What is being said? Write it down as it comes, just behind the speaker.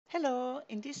Hello,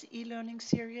 in this e-learning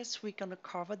series we're going to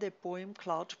cover the Boyum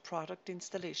Cloud product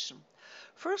installation.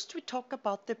 First we talk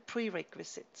about the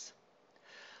prerequisites.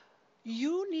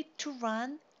 You need to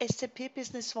run SAP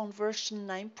Business One version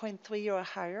 9.3 or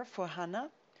higher for HANA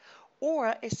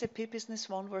or SAP Business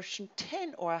One version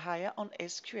 10 or higher on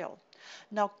SQL.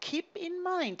 Now keep in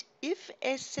mind, if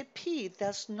SAP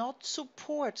does not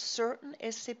support certain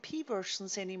SAP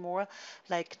versions anymore,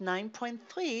 like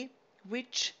 9.3,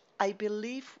 which I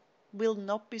believe will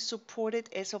not be supported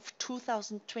as of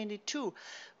 2022,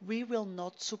 we will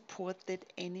not support that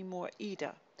anymore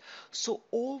either. So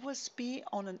always be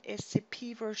on an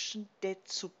SAP version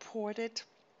that's supported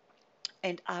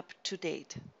and up to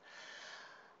date.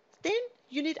 Then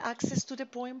you need access to the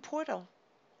Boyum portal.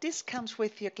 This comes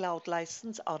with your cloud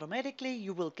license automatically.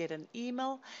 You will get an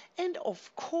email. And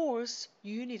of course,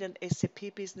 you need an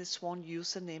SAP Business One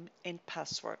username and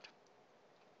password.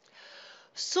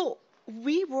 So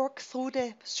we work through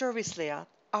the service layer.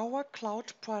 Our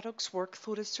cloud products work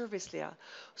through the service layer.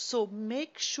 So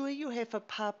make sure you have a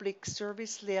public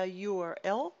service layer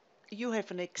URL. You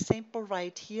have an example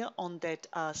right here on that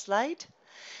slide.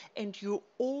 And you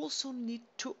also need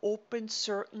to open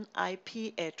certain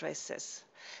IP addresses.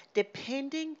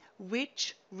 Depending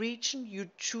which region you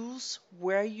choose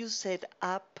where you set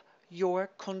up your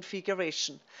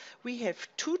configuration. We have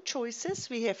two choices.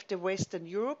 We have the Western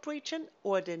Europe region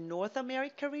or the North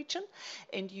America region,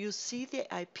 and you see the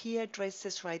IP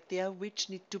addresses right there which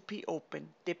need to be open,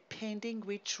 depending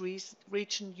which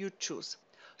region you choose.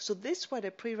 So this was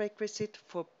a prerequisite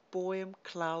for Boyum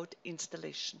Cloud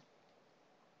installation.